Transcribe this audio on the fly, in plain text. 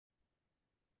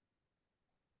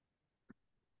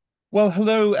Well,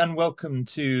 hello and welcome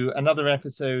to another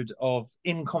episode of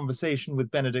In Conversation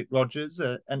with Benedict Rogers,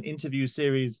 an interview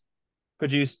series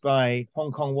produced by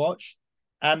Hong Kong Watch.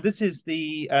 And this is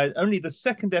the only the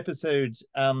second episode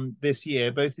this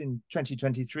year, both in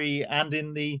 2023 and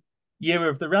in the Year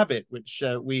of the Rabbit, which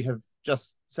we have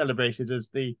just celebrated as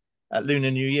the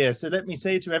Lunar New Year. So let me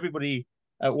say to everybody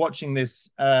watching this,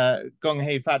 Gong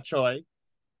Hei Fat Choi,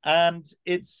 and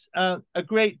it's a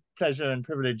great pleasure and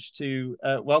privilege to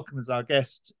welcome as our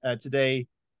guest today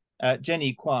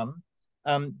Jenny Kwan.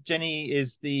 Jenny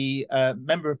is the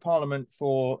Member of Parliament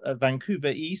for Vancouver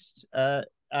East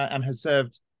and has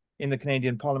served in the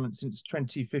Canadian Parliament since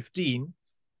 2015.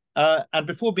 And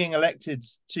before being elected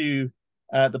to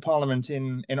the Parliament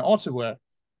in Ottawa,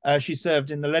 she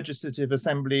served in the Legislative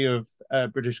Assembly of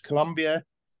British Columbia,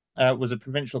 was a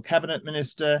provincial cabinet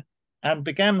minister, and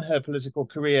began her political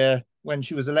career when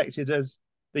she was elected as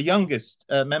the youngest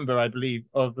member, I believe,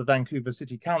 of the Vancouver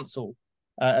City Council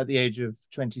at the age of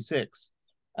 26.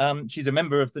 She's a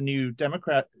member of the New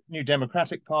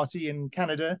Democratic Party in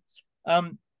Canada,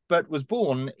 but was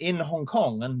born in Hong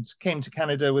Kong and came to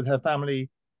Canada with her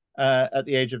family at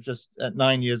the age of just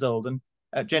 9 years old. And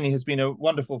Jenny has been a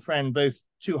wonderful friend both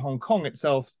to Hong Kong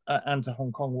itself and to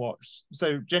Hong Kong Watch.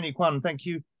 So Jenny Kwan, thank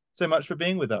you so much for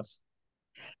being with us.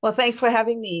 Well, thanks for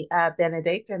having me,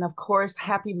 Benedict. And of course,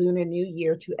 happy Lunar New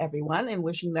Year to everyone and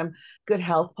wishing them good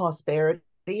health,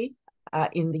 prosperity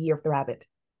in the Year of the Rabbit.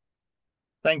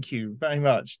 Thank you very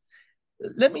much.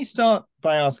 Let me start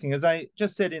by asking, as I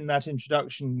just said in that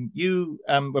introduction, you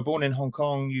were born in Hong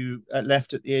Kong, you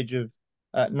left at the age of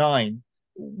 9.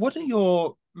 What are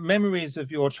your memories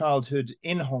of your childhood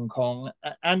in Hong Kong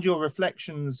and your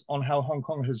reflections on how Hong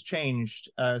Kong has changed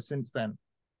since then?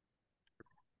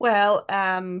 Well,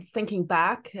 thinking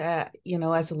back, as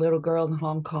a little girl in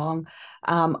Hong Kong,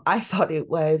 I thought it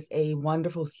was a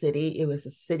wonderful city. It was a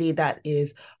city that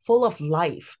is full of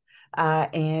life.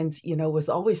 And was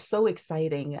always so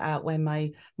exciting when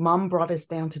my mom brought us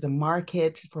down to the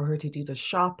market for her to do the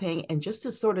shopping and just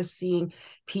to sort of seeing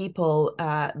people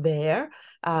there,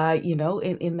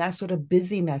 in that sort of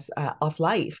busyness of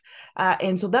life.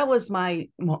 And so that was my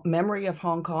memory of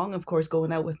Hong Kong, of course,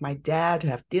 going out with my dad to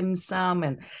have dim sum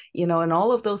and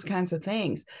all of those kinds of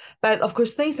things. But of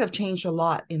course, things have changed a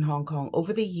lot in Hong Kong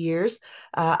over the years.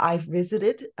 I've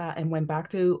visited and went back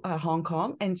to Hong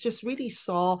Kong and just really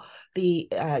saw the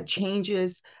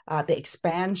changes, the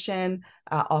expansion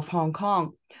of Hong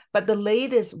Kong. But the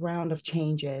latest round of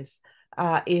changes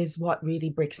is what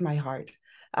really breaks my heart.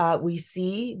 We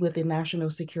see with the national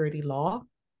security law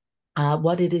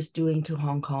what it is doing to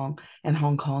Hong Kong and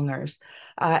Hong Kongers.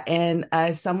 And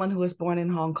as someone who was born in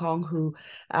Hong Kong, who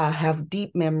have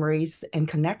deep memories and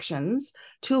connections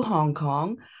to Hong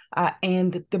Kong,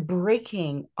 and the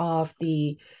breaking of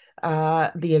the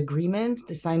agreement,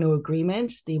 the Sino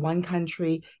agreement, the one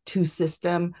country, two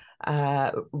system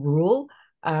rule,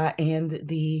 and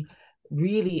the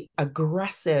really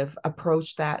aggressive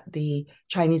approach that the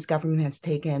Chinese government has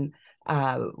taken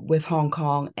with Hong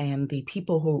Kong and the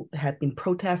people who had been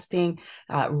protesting,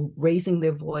 raising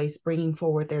their voice, bringing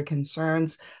forward their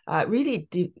concerns, really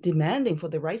demanding for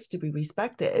the rights to be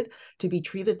respected, to be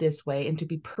treated this way, and to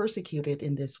be persecuted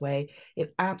in this way.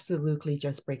 It absolutely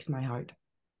just breaks my heart.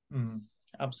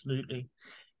 Absolutely.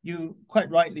 You quite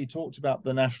rightly talked about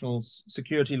the national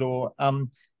security law,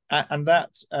 and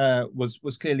that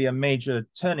was clearly a major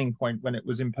turning point when it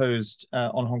was imposed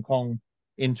on Hong Kong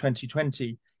in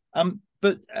 2020.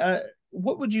 But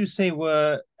what would you say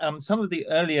were some of the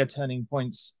earlier turning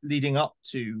points leading up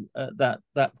to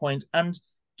that point? And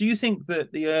do you think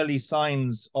that the early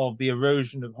signs of the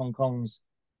erosion of Hong Kong's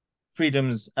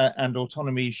freedoms and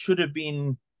autonomy should have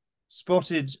been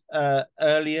spotted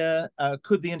earlier?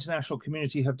 Could the international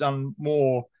community have done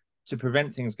more to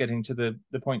prevent things getting to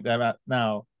the point they're at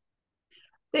now?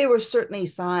 There were certainly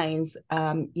signs,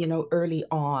 early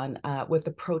on with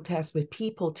the protests, with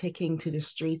people taking to the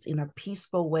streets in a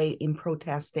peaceful way in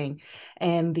protesting,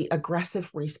 and the aggressive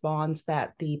response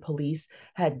that the police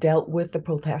had dealt with the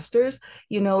protesters.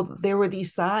 There were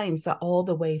these signs that all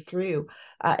the way through,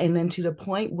 and then to the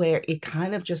point where it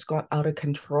kind of just got out of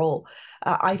control.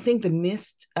 I think the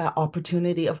missed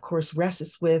opportunity, of course,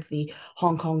 rests with the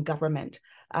Hong Kong government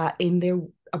in their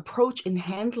approach in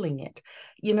handling it.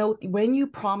 When you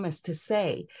promise to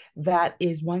say that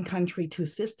is one country, two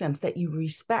systems, that you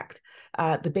respect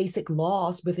the basic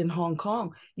laws within Hong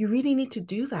Kong, you really need to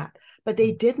do that. But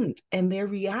they didn't. And their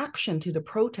reaction to the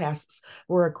protests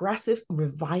were aggressive,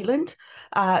 were violent,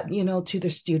 to the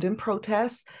student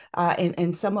protests.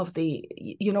 And some of the,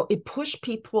 it pushed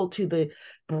people to the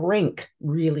brink,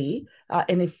 really,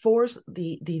 and it forced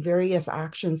the various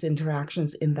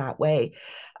interactions in that way.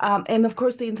 And of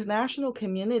course, the international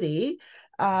community,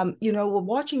 were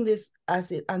watching this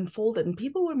as it unfolded, and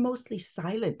people were mostly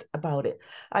silent about it.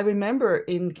 I remember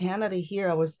in Canada here,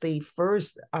 I was the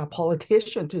first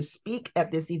politician to speak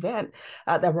at this event,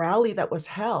 the rally that was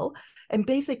held, and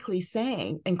basically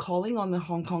saying and calling on the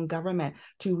Hong Kong government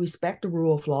to respect the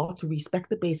rule of law, to respect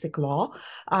the basic law,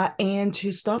 and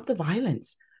to stop the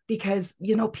violence. Because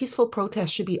peaceful protests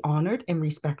should be honored and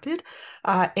respected,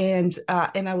 and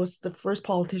I was the first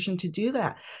politician to do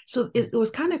that. So it was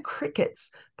kind of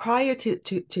crickets prior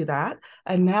to that,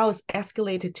 and now it's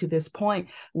escalated to this point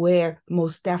where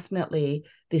most definitely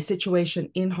the situation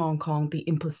in Hong Kong, the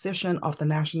imposition of the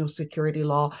national security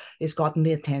law, has gotten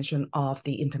the attention of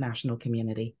the international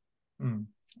community.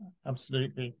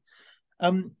 Absolutely.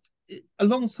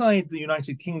 Alongside the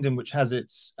United Kingdom, which has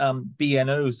its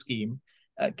BNO scheme,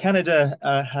 Canada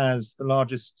has the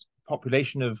largest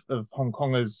population of Hong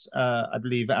Kongers, I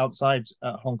believe, outside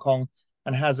Hong Kong,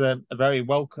 and has a very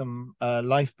welcome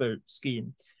lifeboat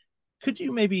scheme. Could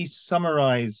you maybe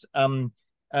summarize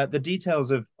the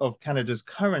details of Canada's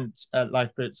current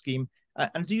lifeboat scheme?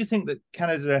 And do you think that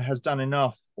Canada has done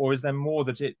enough, or is there more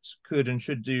that it could and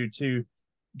should do to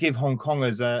give Hong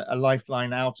Kongers a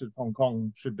lifeline out of Hong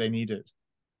Kong should they need it?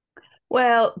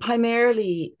 Well,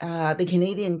 primarily, the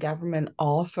Canadian government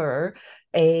offer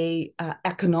a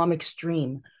economic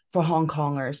stream for Hong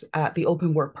Kongers, the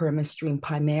open work permit stream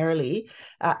primarily,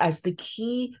 as the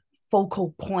key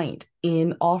focal point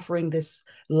in offering this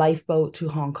lifeboat to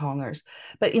Hong Kongers.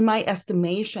 But in my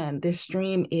estimation, this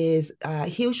stream is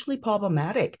hugely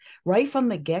problematic. Right from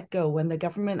the get-go, when the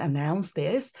government announced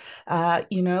this,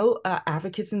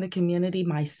 advocates in the community,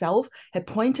 myself, had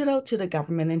pointed out to the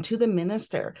government and to the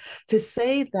minister to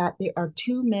say that there are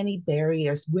too many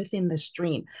barriers within the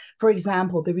stream. For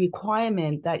example, the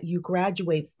requirement that you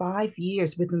graduate 5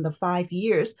 years within the 5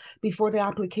 years before the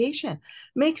application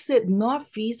makes it not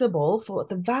feasible for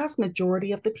the vast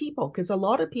majority of the people, because a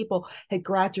lot of people had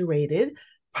graduated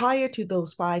prior to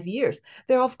those 5 years.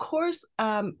 There are, of course,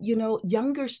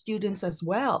 younger students as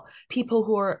well, people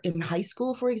who are in high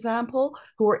school, for example,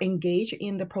 who are engaged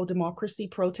in the pro-democracy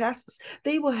protests.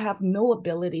 They will have no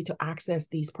ability to access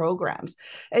these programs.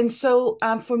 And so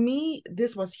for me,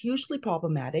 this was hugely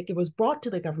problematic. It was brought to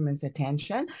the government's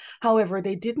attention. However,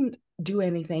 they didn't do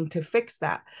anything to fix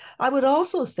that. I would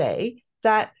also say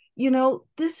that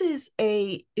this is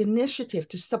an initiative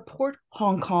to support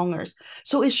Hong Kongers.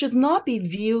 So it should not be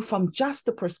viewed from just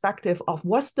the perspective of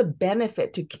what's the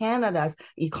benefit to Canada's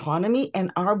economy and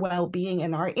our well-being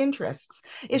and our interests.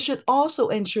 It should also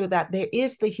ensure that there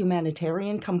is the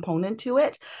humanitarian component to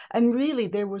it. And really,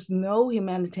 there was no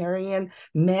humanitarian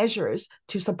measures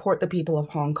to support the people of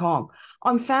Hong Kong.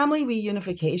 On family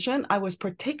reunification, I was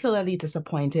particularly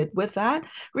disappointed with that.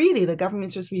 Really, the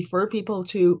government just referred people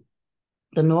to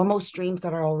the normal streams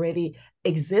that are already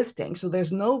existing. So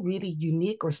there's no really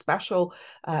unique or special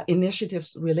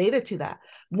initiatives related to that.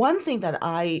 One thing that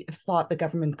I thought the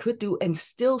government could do and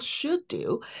still should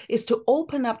do is to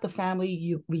open up the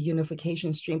family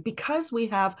reunification stream, because we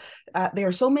have, there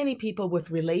are so many people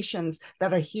with relations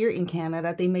that are here in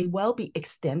Canada. They may well be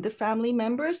extended family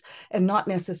members and not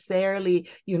necessarily,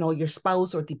 your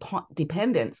spouse or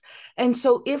dependents. And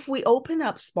so if we open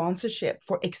up sponsorship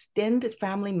for extended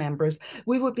family members,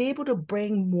 we would be able to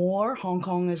bring more Hong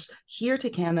Kongers here to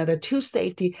Canada to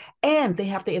safety, and they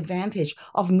have the advantage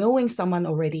of knowing someone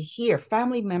already here,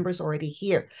 family members already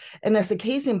here. And as a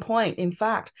case in point, in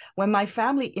fact, when my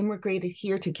family immigrated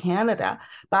here to Canada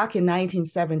back in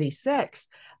 1976,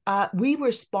 we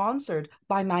were sponsored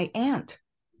by my aunt.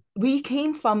 We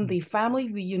came from the family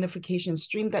reunification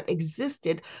stream that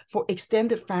existed for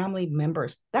extended family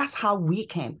members. That's how we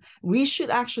came. We should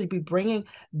actually be bringing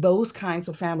those kinds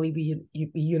of family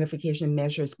reunification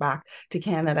measures back to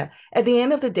Canada. At the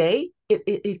end of the day,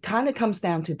 it kind of comes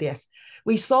down to this.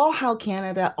 We saw how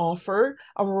Canada offered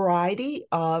a variety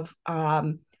of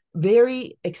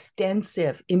very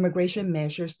extensive immigration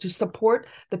measures to support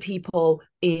the people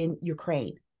in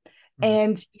Ukraine.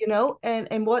 And,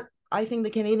 and what I think the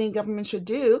Canadian government should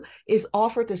do is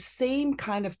offer the same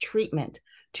kind of treatment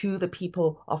to the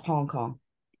people of Hong Kong.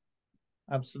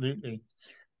 Absolutely.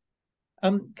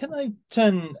 Can I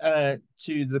turn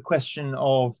to the question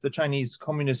of the Chinese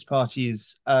Communist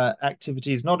Party's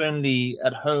activities, not only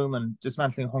at home and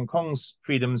dismantling Hong Kong's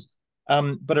freedoms,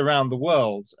 but around the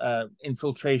world?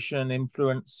 Infiltration,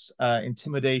 influence,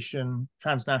 intimidation,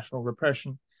 transnational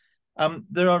repression.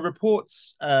 There are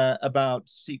reports about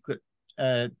secret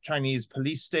Chinese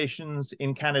police stations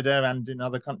in Canada and in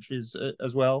other countries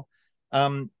as well.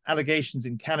 allegations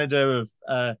in Canada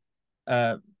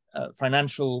of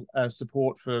financial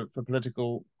support for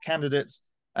political candidates,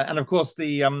 and of course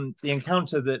the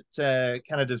encounter that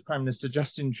Canada's Prime Minister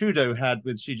Justin Trudeau had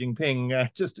with Xi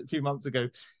Jinping just a few months ago.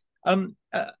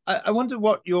 I wonder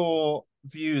what your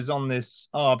views on this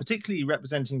are, particularly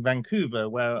representing Vancouver,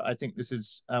 where I think this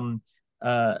is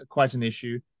quite an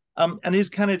issue. And is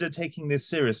Canada taking this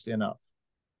seriously enough?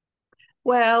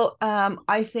 Well,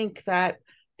 I think that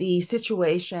the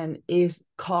situation is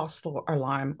cause for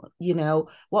alarm. You know,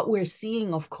 what we're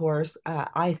seeing, of course,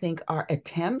 I think are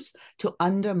attempts to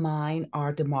undermine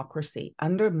our democracy,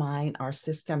 undermine our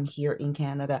system here in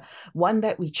Canada, one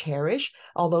that we cherish,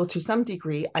 although to some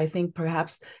degree, I think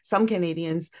perhaps some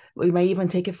Canadians, we may even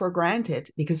take it for granted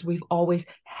because we've always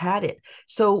had it.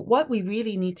 So what we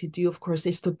really need to do, of course,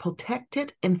 is to protect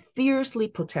it and fiercely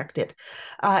protect it.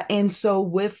 And so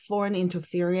with foreign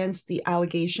interference, the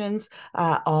allegations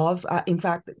in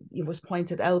fact, it was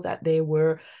pointed out that they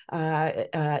were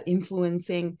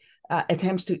influencing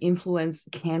attempts to influence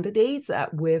candidates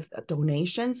with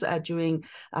donations during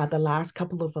the last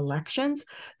couple of elections.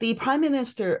 The Prime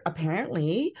Minister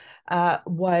apparently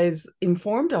was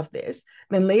informed of this.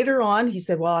 Then later on, he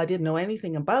said, well, I didn't know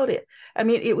anything about it. I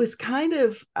mean, it was kind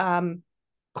of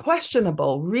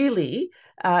questionable, really,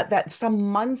 that some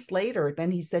months later,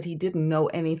 then he said he didn't know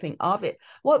anything of it.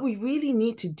 What we really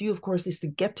need to do, of course, is to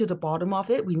get to the bottom of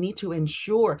it. We need to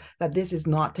ensure that this is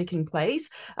not taking place.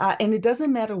 And it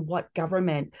doesn't matter what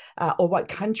government or what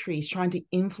country is trying to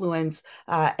influence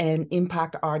and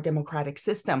impact our democratic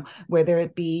system, whether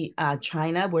it be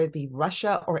China, whether it be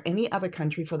Russia, or any other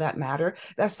country for that matter.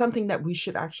 That's something that we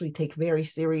should actually take very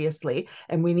seriously.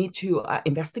 And we need to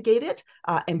investigate it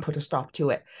and put a stop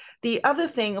to it. The other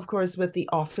thing, of course, with the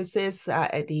offices,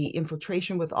 the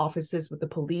infiltration with offices, with the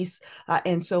police,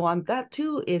 and so on, that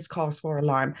too is cause for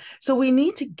alarm. So we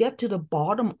need to get to the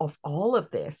bottom of all of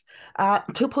this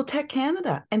to protect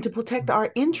Canada and to protect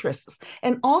our interests,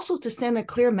 and also to send a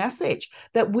clear message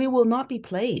that we will not be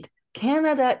played.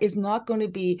 Canada is not going to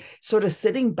be sort of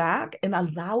sitting back and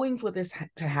allowing for this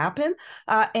to happen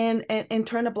and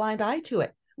turn a blind eye to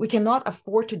it. We cannot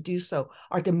afford to do so.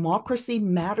 Our democracy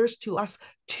matters to us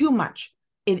too much.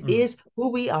 It is who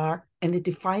we are, and it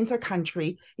defines our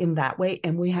country in that way.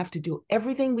 And we have to do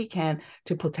everything we can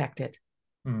to protect it.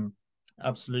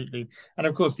 Absolutely. And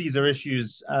of course, these are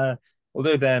issues,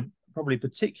 although they're probably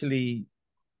particularly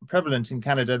prevalent in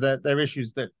Canada, they're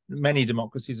issues that many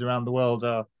democracies around the world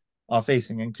are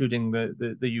facing, including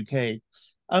the UK.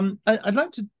 I'd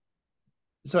like to.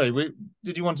 Sorry,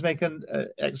 did you want to make an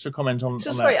extra comment on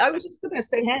sorry, that? I was just going to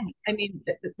say, I mean,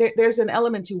 there's an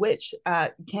element to which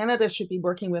Canada should be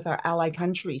working with our ally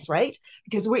countries, right?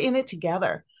 Because we're in it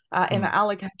together. And our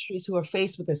ally countries who are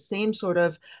faced with the same sort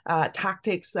of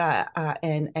tactics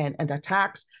and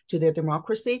attacks to their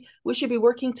democracy, we should be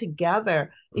working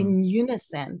together in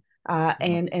unison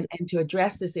and to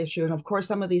address this issue. And of course,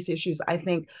 some of these issues, I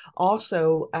think,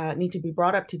 also need to be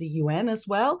brought up to the UN as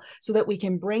well, so that we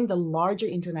can bring the larger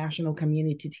international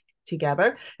community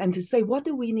together and to say, what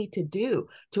do we need to do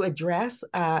to address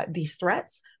these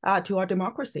threats to our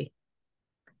democracy?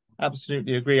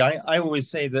 Absolutely agree. I always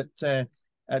say that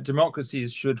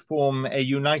democracies should form a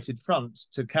united front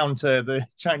to counter the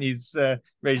Chinese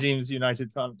regime's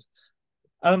united front.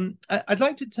 I'd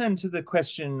like to turn to the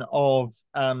question of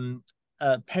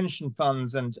pension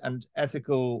funds and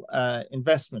ethical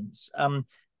investments.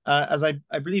 As I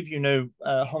believe you know,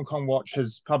 Hong Kong Watch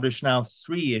has published now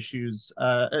three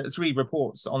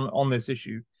reports on this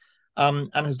issue,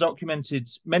 and has documented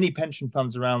many pension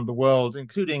funds around the world,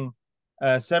 including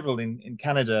several in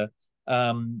Canada,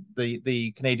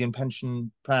 the Canadian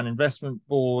Pension Plan Investment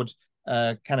Board,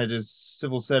 Canada's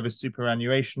Civil Service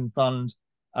Superannuation Fund,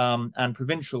 and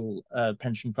provincial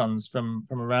pension funds from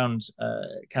around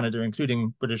Canada,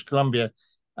 including British Columbia,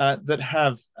 that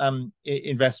have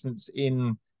investments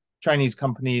in Chinese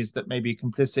companies that may be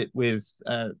complicit with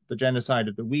the genocide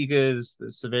of the Uyghurs,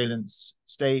 the surveillance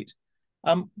state.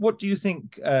 What do you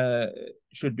think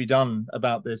should be done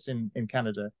about this in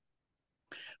Canada?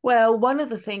 Well, one of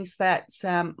the things that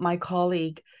my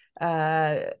colleague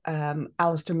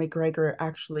Alistair McGregor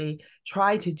actually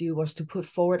tried to do was to put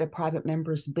forward a private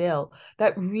member's bill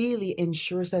that really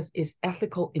ensures that is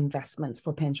ethical investments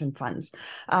for pension funds,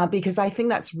 because I think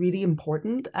that's really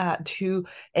important to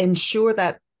ensure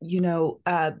that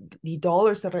the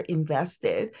dollars that are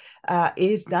invested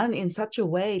is done in such a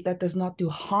way that does not do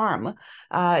harm,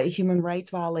 human rights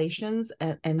violations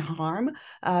and harm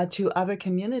to other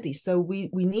communities. So we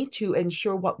need to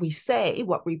ensure what we say,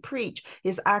 what we preach,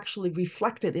 is actually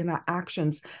reflected in our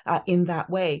actions in that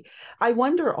way. I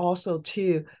wonder also,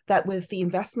 too, that with the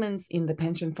investments in the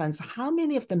pension funds, how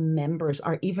many of the members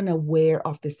are even aware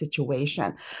of the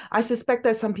situation? I suspect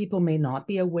that some people may not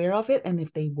be aware of it, and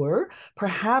if they were,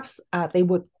 perhaps they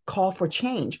would call for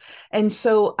change. And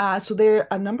so there are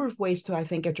a number of ways to, I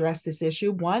think, address this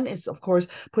issue. One is, of course,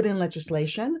 put in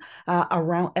legislation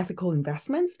around ethical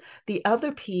investments. The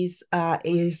other piece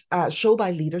is show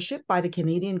by leadership by the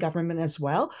Canadian government as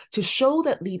well, to show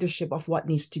that leadership of what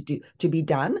needs to be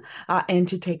done and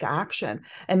to take action.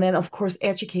 And then, of course,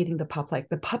 educating the public.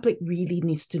 The public really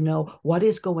needs to know what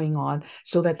is going on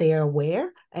so that they are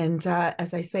aware. And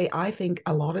as I say, I think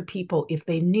a lot of people, if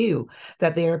they knew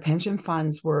that their pension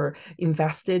funds were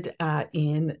invested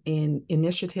in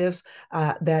initiatives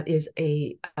that is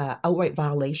a outright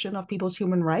violation of people's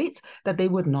human rights, that they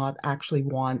would not actually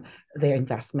want their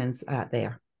investments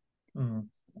there.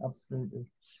 Absolutely.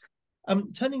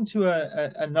 Turning to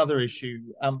another issue,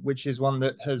 which is one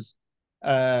that has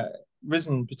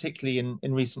risen particularly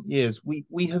in recent years,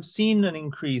 we have seen an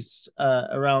increase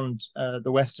around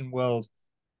the Western world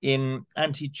in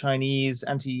anti-Chinese,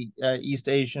 anti-East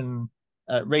Asian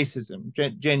racism,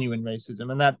 genuine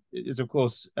racism, and that is, of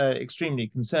course, extremely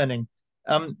concerning.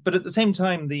 But at the same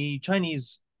time, the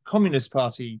Chinese Communist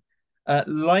Party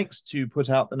likes to put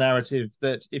out the narrative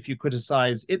that if you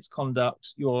criticize its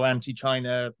conduct, you're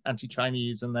anti-China,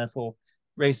 anti-Chinese, and therefore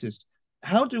racist.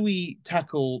 How do we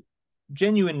tackle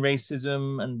genuine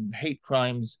racism and hate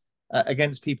crimes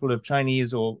against people of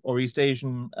Chinese or East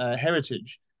Asian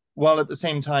heritage, while at the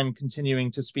same time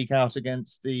continuing to speak out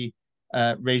against the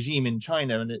regime in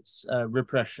China and its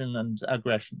repression and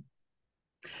aggression?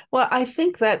 Well, I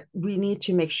think that we need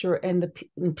to make sure, and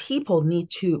the people need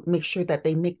to make sure that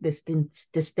they make this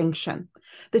distinction.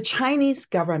 The Chinese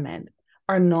government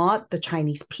are not the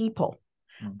Chinese people.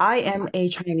 I am a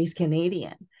Chinese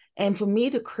Canadian. And for me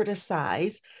to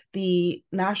criticize the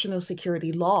national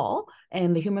security law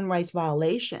and the human rights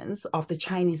violations of the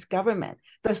Chinese government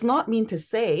does not mean to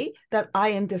say that I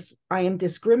am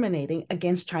discriminating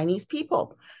against Chinese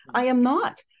people. I am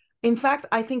not. In fact,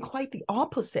 I think quite the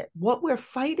opposite. What we're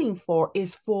fighting for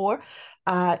is for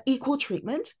equal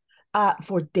treatment,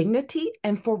 for dignity,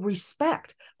 and for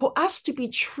respect, for us to be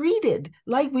treated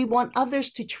like we want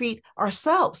others to treat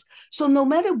ourselves. So no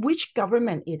matter which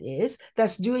government it is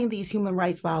that's doing these human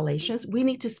rights violations, we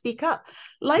need to speak up.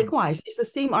 Likewise, it's the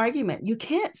same argument. You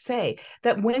can't say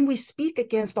that when we speak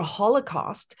against the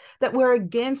Holocaust, that we're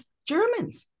against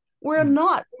Germans. We're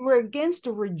not. We're against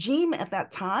the regime at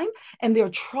that time and the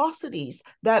atrocities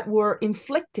that were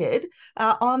inflicted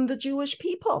on the Jewish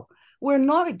people. We're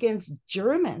not against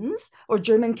Germans or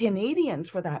German Canadians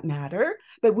for that matter,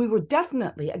 but we were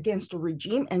definitely against the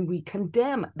regime and we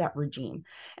condemn that regime.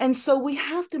 And so we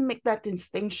have to make that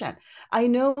distinction. I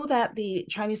know that the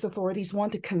Chinese authorities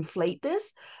want to conflate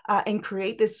this and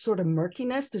create this sort of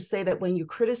murkiness to say that when you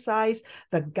criticize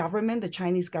the government, the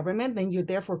Chinese government, then you're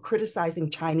therefore criticizing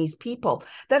Chinese people.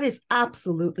 That is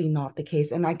absolutely not the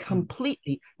case. And I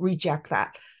completely reject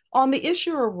that. On the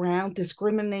issue around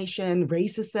discrimination,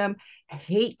 racism,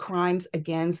 hate crimes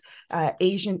against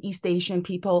East Asian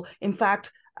people, in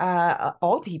fact,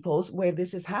 all peoples where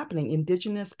this is happening,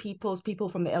 Indigenous peoples, people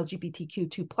from the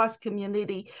LGBTQ2+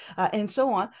 community, and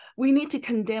so on, we need to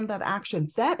condemn that action.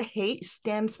 That hate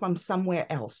stems from somewhere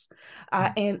else.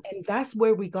 And that's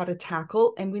where we got to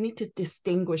tackle, and we need to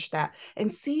distinguish that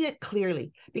and see it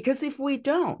clearly. Because if we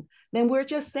don't, then we're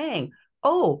just saying,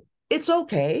 oh, it's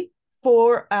okay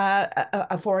for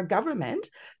a government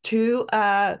to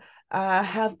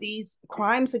have these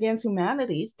crimes against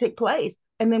humanities take place,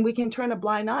 and then we can turn a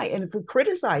blind eye. And if we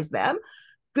criticize them,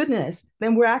 goodness,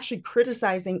 then we're actually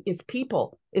criticizing its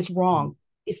people. It's wrong.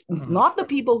 It's not the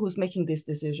people who's making these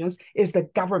decisions, it's the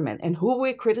government. And who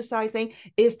we're criticizing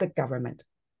is the government.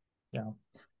 Yeah,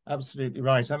 absolutely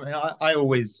right. I mean, I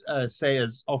always say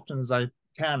as often as I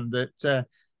can that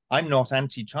I'm not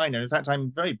anti-China. In fact,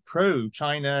 I'm very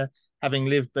pro-China, having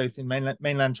lived both in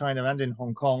mainland China and in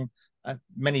Hong Kong.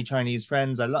 Many Chinese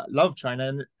friends. I love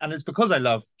China, and it's because I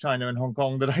love China and Hong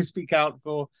Kong that I speak out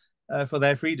for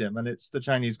their freedom. And it's the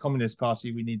Chinese Communist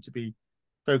Party we need to be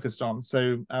focused on.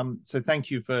 So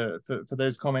thank you for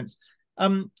those comments.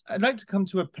 I'd like to come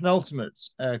to a penultimate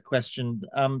question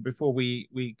before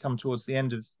we come towards the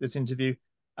end of this interview.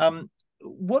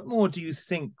 What more do you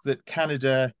think that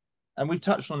Canada And we've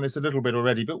touched on this a little bit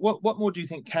already, but what more do you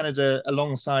think Canada,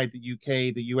 alongside the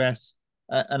UK, the US,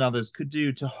 and others, could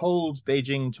do to hold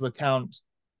Beijing to account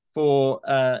for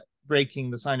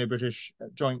breaking the Sino-British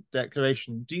joint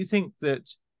declaration? Do you think that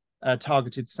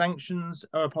targeted sanctions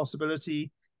are a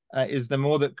possibility? Is there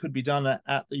more that could be done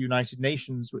at the United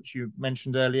Nations, which you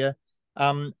mentioned earlier?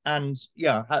 And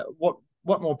yeah, what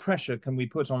more pressure can we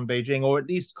put on Beijing, or at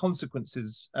least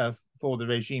consequences for the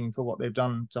regime for what they've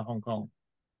done to Hong Kong?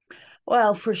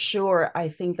 Well, for sure, I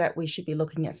think that we should be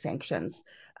looking at sanctions.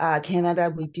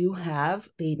 Canada, we do have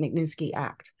the Magnitsky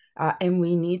Act. And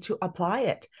we need to apply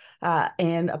it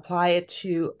and apply it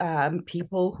to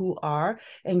people who are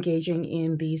engaging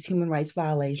in these human rights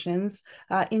violations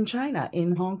in China,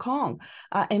 in Hong Kong.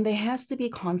 And there has to be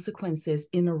consequences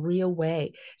in a real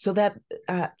way so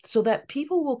that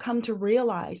people will come to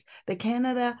realize that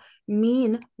Canada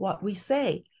mean what we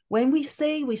say. When we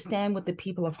say we stand with the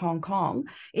people of Hong Kong,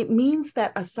 it means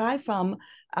that aside from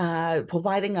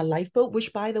providing a lifeboat,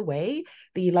 which, by the way,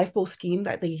 the lifeboat scheme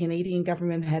that the Canadian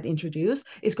government had introduced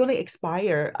is going to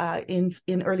expire in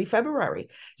early February.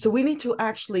 So we need to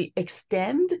actually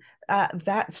extend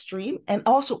that stream and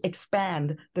also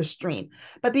expand the stream.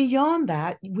 But beyond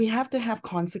that, we have to have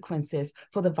consequences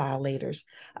for the violators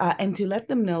and to let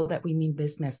them know that we mean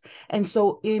business. And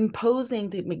so imposing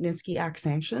the Magnitsky Act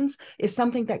sanctions is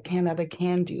something that Canada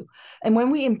can do. And when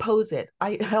we impose it,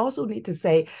 I also need to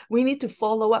say we need to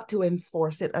follow up to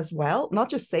enforce it as well, not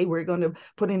just say we're going to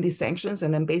put in these sanctions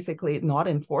and then basically not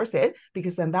enforce it,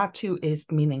 because then that too is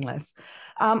meaningless.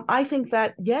 I think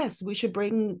that, yes, we should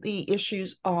bring the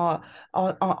issues on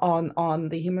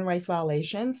the human rights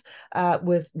violations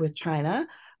with China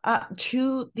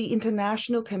to the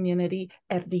international community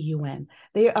at the UN.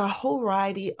 There are a whole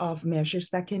variety of measures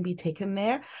that can be taken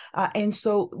there. And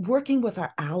so working with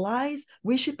our allies,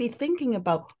 we should be thinking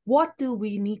about what do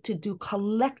we need to do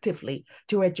collectively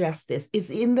to address this is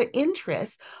in the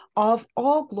interest of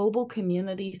all global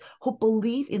communities who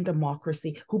believe in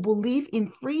democracy, who believe in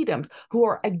freedoms, who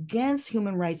are against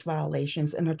human rights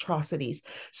violations and atrocities.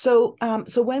 So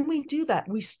when we do that,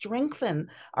 we strengthen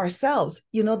ourselves.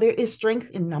 You know, there is strength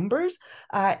in numbers,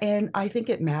 and I think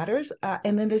it matters.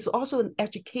 And then there's also an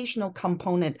educational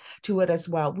component to it as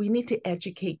well. We need to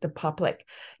educate the public.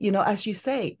 You know, as you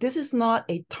say, this is not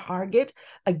a target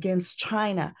against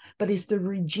China, but it's the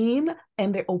regime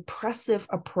and their oppressive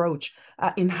approach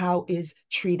in how is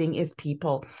treating its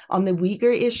people. On the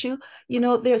Uyghur issue, you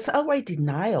know, there's outright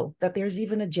denial that there's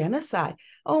even a genocide.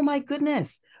 Oh my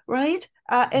goodness, right?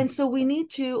 And so we need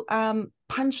to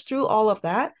punch through all of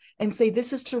that and say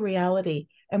this is the reality.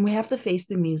 And we have to face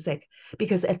the music,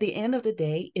 because at the end of the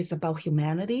day, it's about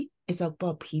humanity, it's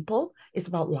about people, it's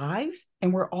about lives,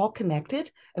 and we're all connected,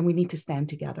 and we need to stand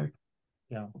together.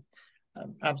 Yeah,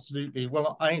 absolutely.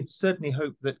 Well, I certainly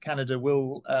hope that Canada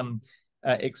will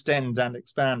extend and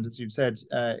expand, as you've said,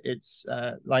 its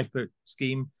lifeboat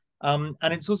scheme. And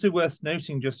it's also worth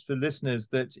noting, just for listeners,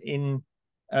 that in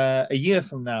a year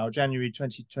from now, January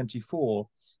 2024,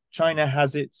 China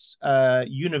has its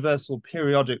universal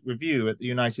periodic review at the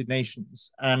United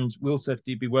Nations, and we'll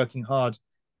certainly be working hard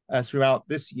throughout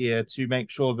this year to make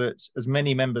sure that as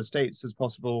many member states as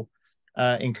possible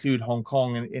include Hong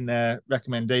Kong in their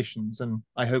recommendations. And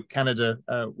I hope Canada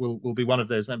will be one of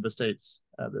those member states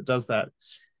that does that.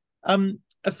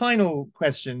 A final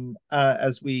question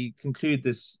as we conclude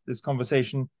this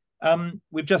conversation.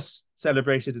 We've just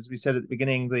celebrated, as we said at the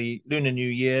beginning, the Lunar New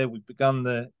Year. We've begun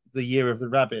the year of the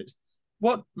rabbit.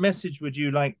 What message would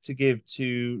you like to give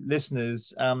to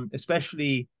listeners,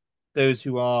 especially those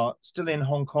who are still in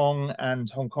Hong Kong and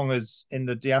Hong Kongers in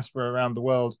the diaspora around the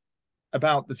world,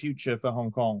 about the future for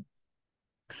Hong Kong?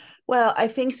 Well, I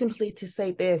think simply to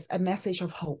say this, a message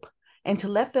of hope, and to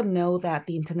let them know that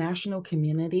the international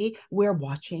community, we're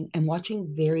watching and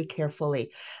watching very carefully.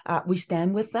 We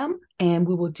stand with them, and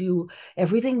we will do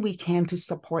everything we can to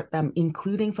support them,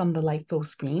 including from the lifeboat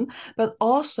scheme, but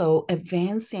also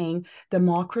advancing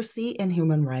democracy and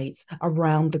human rights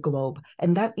around the globe.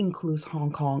 And that includes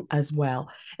Hong Kong as well.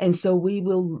 And so we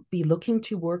will be looking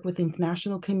to work with the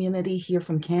international community here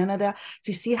from Canada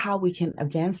to see how we can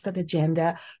advance that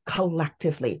agenda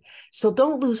collectively. So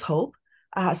don't lose hope.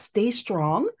 Stay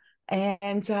strong,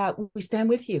 and we stand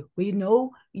with you. We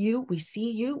know you, we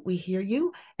see you, we hear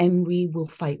you, and we will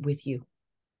fight with you.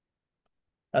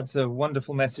 That's a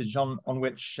wonderful message on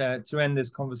which to end this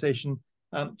conversation.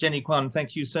 Jenny Kwan,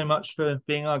 thank you so much for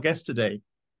being our guest today.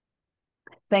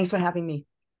 Thanks for having me.